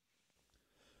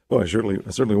 Well, it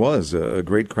certainly was a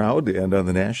great crowd, and on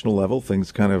the national level,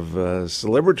 things kind of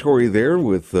celebratory there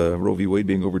with Roe v. Wade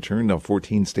being overturned. Now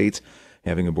 14 states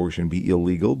having abortion be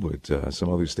illegal, but some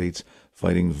other states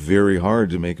fighting very hard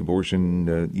to make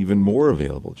abortion even more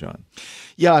available, John.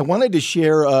 Yeah, I wanted to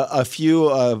share a few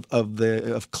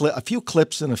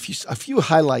clips and a few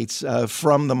highlights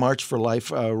from the March for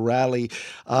Life rally.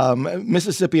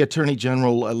 Mississippi Attorney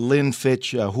General Lynn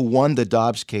Fitch, who won the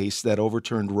Dobbs case that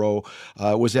overturned Roe,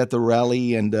 was at the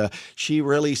rally, and she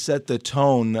really set the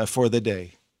tone for the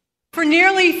day. For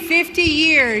nearly 50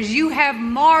 years, you have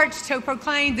marched to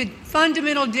proclaim the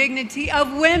fundamental dignity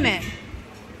of women,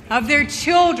 of their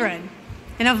children,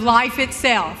 and of life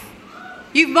itself.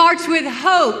 You've marched with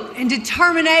hope and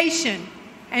determination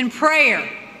and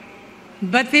prayer.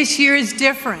 But this year is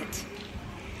different.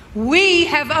 We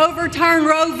have overturned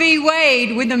Roe v.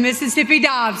 Wade with the Mississippi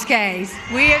Dobbs case.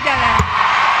 We have done that.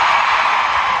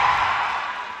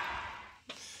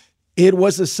 It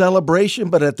was a celebration,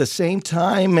 but at the same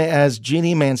time, as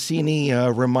Jeannie Mancini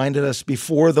reminded us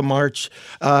before the march,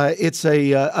 it's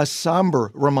a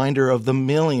somber reminder of the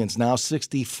millions, now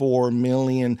 64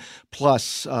 million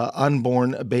plus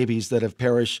unborn babies that have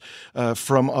perished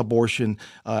from abortion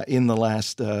in the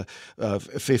last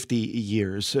 50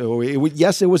 years. So,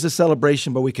 yes, it was a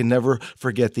celebration, but we can never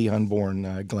forget the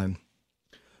unborn, Glenn.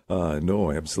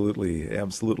 No,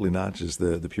 absolutely not. Just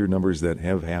the pure numbers that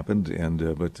have happened,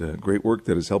 and but great work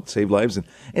that has helped save lives. And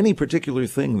any particular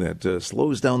thing that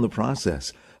slows down the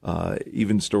process.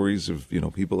 Even stories of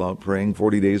people out praying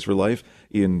 40 days for life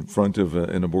in front of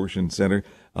an abortion center.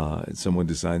 Someone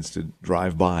decides to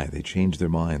drive by. They change their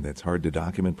mind. That's hard to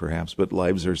document, perhaps, but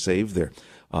lives are saved there.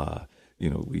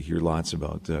 We hear lots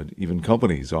about even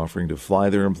companies offering to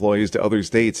fly their employees to other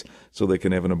states so they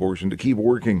can have an abortion to keep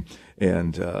working.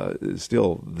 And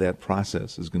still, that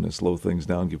process is going to slow things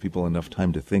down, give people enough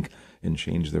time to think and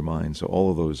change their minds. So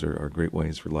all of those are great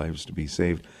ways for lives to be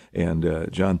saved. And,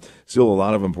 John, still a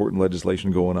lot of important legislation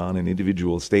going on in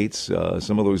individual states,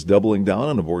 some of those doubling down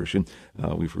on abortion.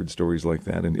 We've heard stories like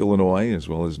that in Illinois, as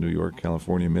well as New York,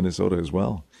 California, Minnesota as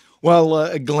well.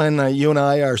 Well, Glenn, you and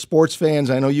I are sports fans.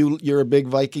 I know you're a big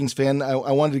Vikings fan.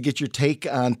 I wanted to get your take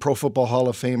on Pro Football Hall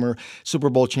of Famer,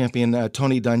 Super Bowl champion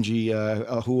Tony Dungy,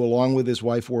 who, along with his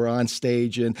wife, were on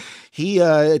stage. And he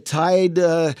tied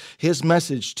his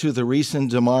message to the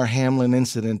recent Damar Hamlin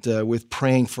incident with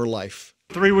praying for life.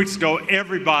 3 weeks ago,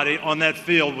 everybody on that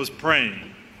field was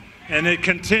praying. And it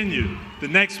continued. The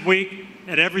next week,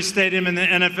 at every stadium in the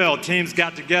NFL, teams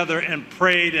got together and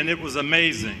prayed, and it was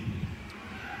amazing.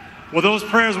 Well, those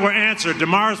prayers were answered.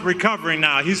 Damar's recovering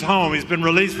now. He's home. He's been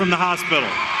released from the hospital.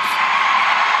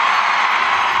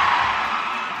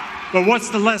 But what's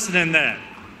the lesson in that?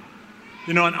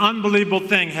 An unbelievable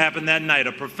thing happened that night.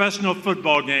 A professional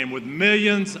football game with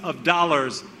millions of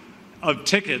dollars of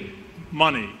ticket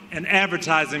money and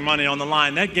advertising money on the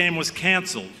line. That game was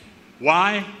canceled.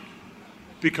 Why?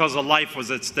 Because a life was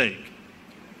at stake.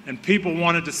 And people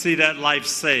wanted to see that life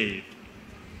saved.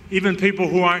 Even people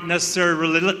who aren't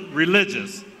necessarily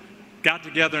religious got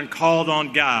together and called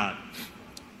on God.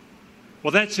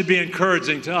 Well, that should be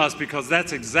encouraging to us because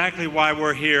that's exactly why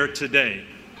we're here today.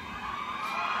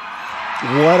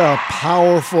 What a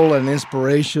powerful and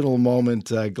inspirational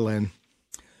moment, Glenn.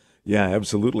 Yeah,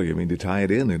 absolutely. I mean, to tie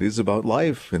it in, it is about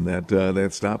life, and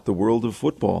that stopped the world of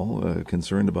football,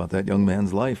 concerned about that young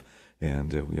man's life.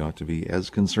 And we ought to be as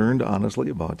concerned, honestly,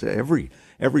 about every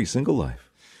single life.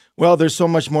 Well, there's so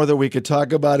much more that we could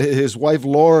talk about. His wife,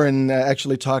 Lauren,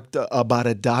 actually talked about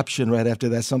adoption right after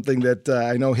that, something that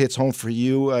I know hits home for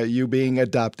you, you being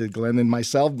adopted, Glenn, and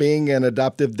myself being an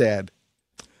adoptive dad.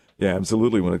 Yeah,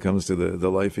 absolutely. When it comes to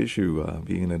the life issue,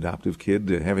 being an adoptive kid,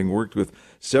 having worked with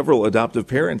several adoptive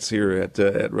parents here at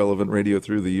Relevant Radio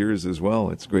through the years as well,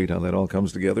 it's great how that all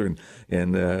comes together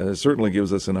and certainly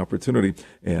gives us an opportunity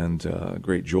and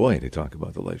great joy to talk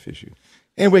about the life issue.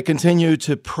 And we continue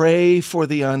to pray for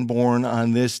the unborn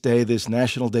on this day, this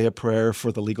National Day of Prayer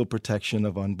for the legal protection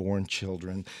of unborn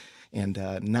children. And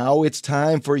now it's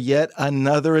time for yet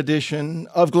another edition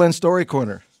of Glenn's Story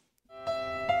Corner.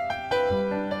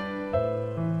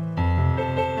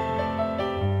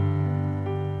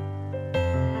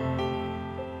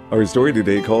 Our story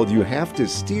today called You Have to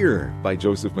Steer by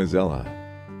Joseph Mazzella.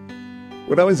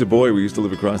 When I was a boy, we used to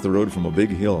live across the road from a big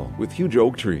hill with huge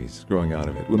oak trees growing out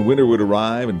of it. When winter would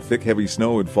arrive and thick, heavy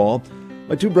snow would fall,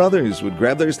 my two brothers would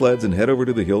grab their sleds and head over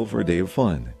to the hill for a day of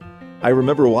fun. I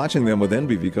remember watching them with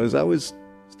envy because I was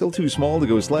still too small to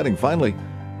go sledding. Finally,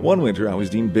 one winter I was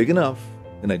deemed big enough,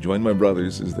 and I joined my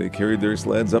brothers as they carried their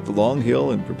sleds up the long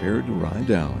hill and prepared to ride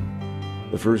down.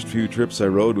 The first few trips I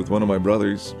rode with one of my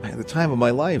brothers, I had the time of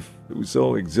my life. It was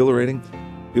so exhilarating,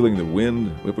 feeling the wind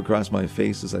whip across my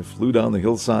face as I flew down the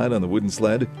hillside on the wooden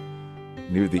sled.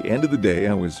 Near the end of the day,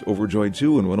 I was overjoyed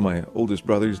too, and one of my oldest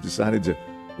brothers decided to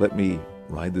let me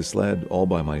ride the sled all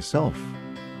by myself.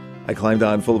 I climbed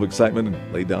on full of excitement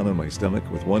and laid down on my stomach.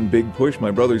 With one big push,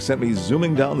 my brother sent me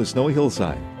zooming down the snowy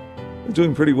hillside. I was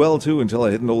doing pretty well too until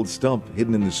I hit an old stump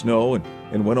hidden in the snow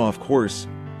and went off course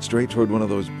straight toward one of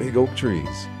those big oak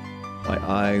trees. My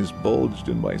eyes bulged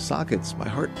in my sockets, my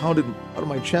heart pounded out of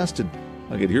my chest, and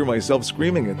I could hear myself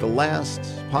screaming. At the last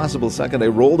possible second, I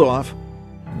rolled off,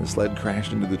 and the sled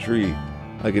crashed into the tree.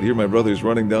 I could hear my brothers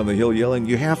running down the hill yelling,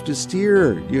 "You have to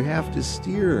steer! You have to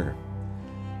steer!"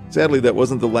 Sadly, that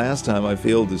wasn't the last time I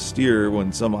failed to steer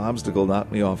when some obstacle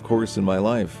knocked me off course in my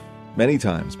life. Many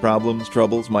times, problems,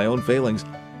 troubles, my own failings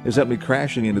have sent me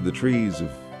crashing into the trees of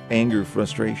anger,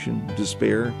 frustration,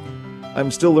 despair.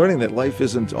 I'm still learning that life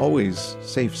isn't always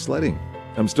safe sledding.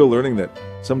 I'm still learning that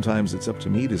sometimes it's up to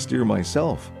me to steer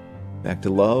myself. Back to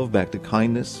love, back to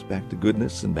kindness, back to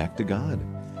goodness, and back to God.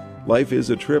 Life is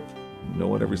a trip. No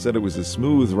one ever said it was a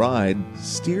smooth ride.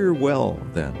 Steer well,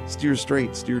 then. Steer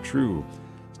straight, steer true.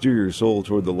 Steer your soul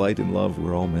toward the light and love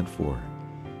we're all meant for.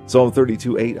 Psalm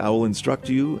 32:8, I will instruct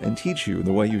you and teach you in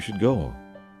the way you should go.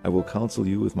 I will counsel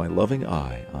you with my loving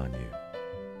eye on you.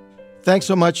 Thanks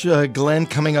so much, Glenn.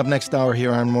 Coming up next hour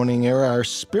here on Morning Air, our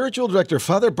spiritual director,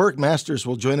 Father Burke Masters,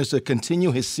 will join us to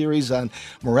continue his series on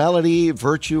morality,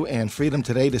 virtue, and freedom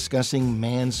today, discussing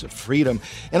man's freedom.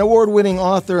 An award-winning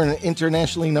author and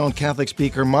internationally known Catholic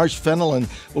speaker, Marge Fenelon,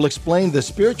 will explain the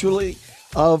spirituality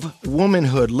of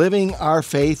womanhood, living our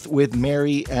faith with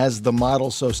Mary as the model.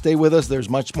 So stay with us. There's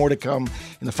much more to come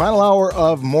in the final hour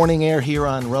of Morning Air here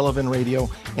on Relevant Radio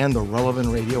and the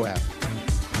Relevant Radio app.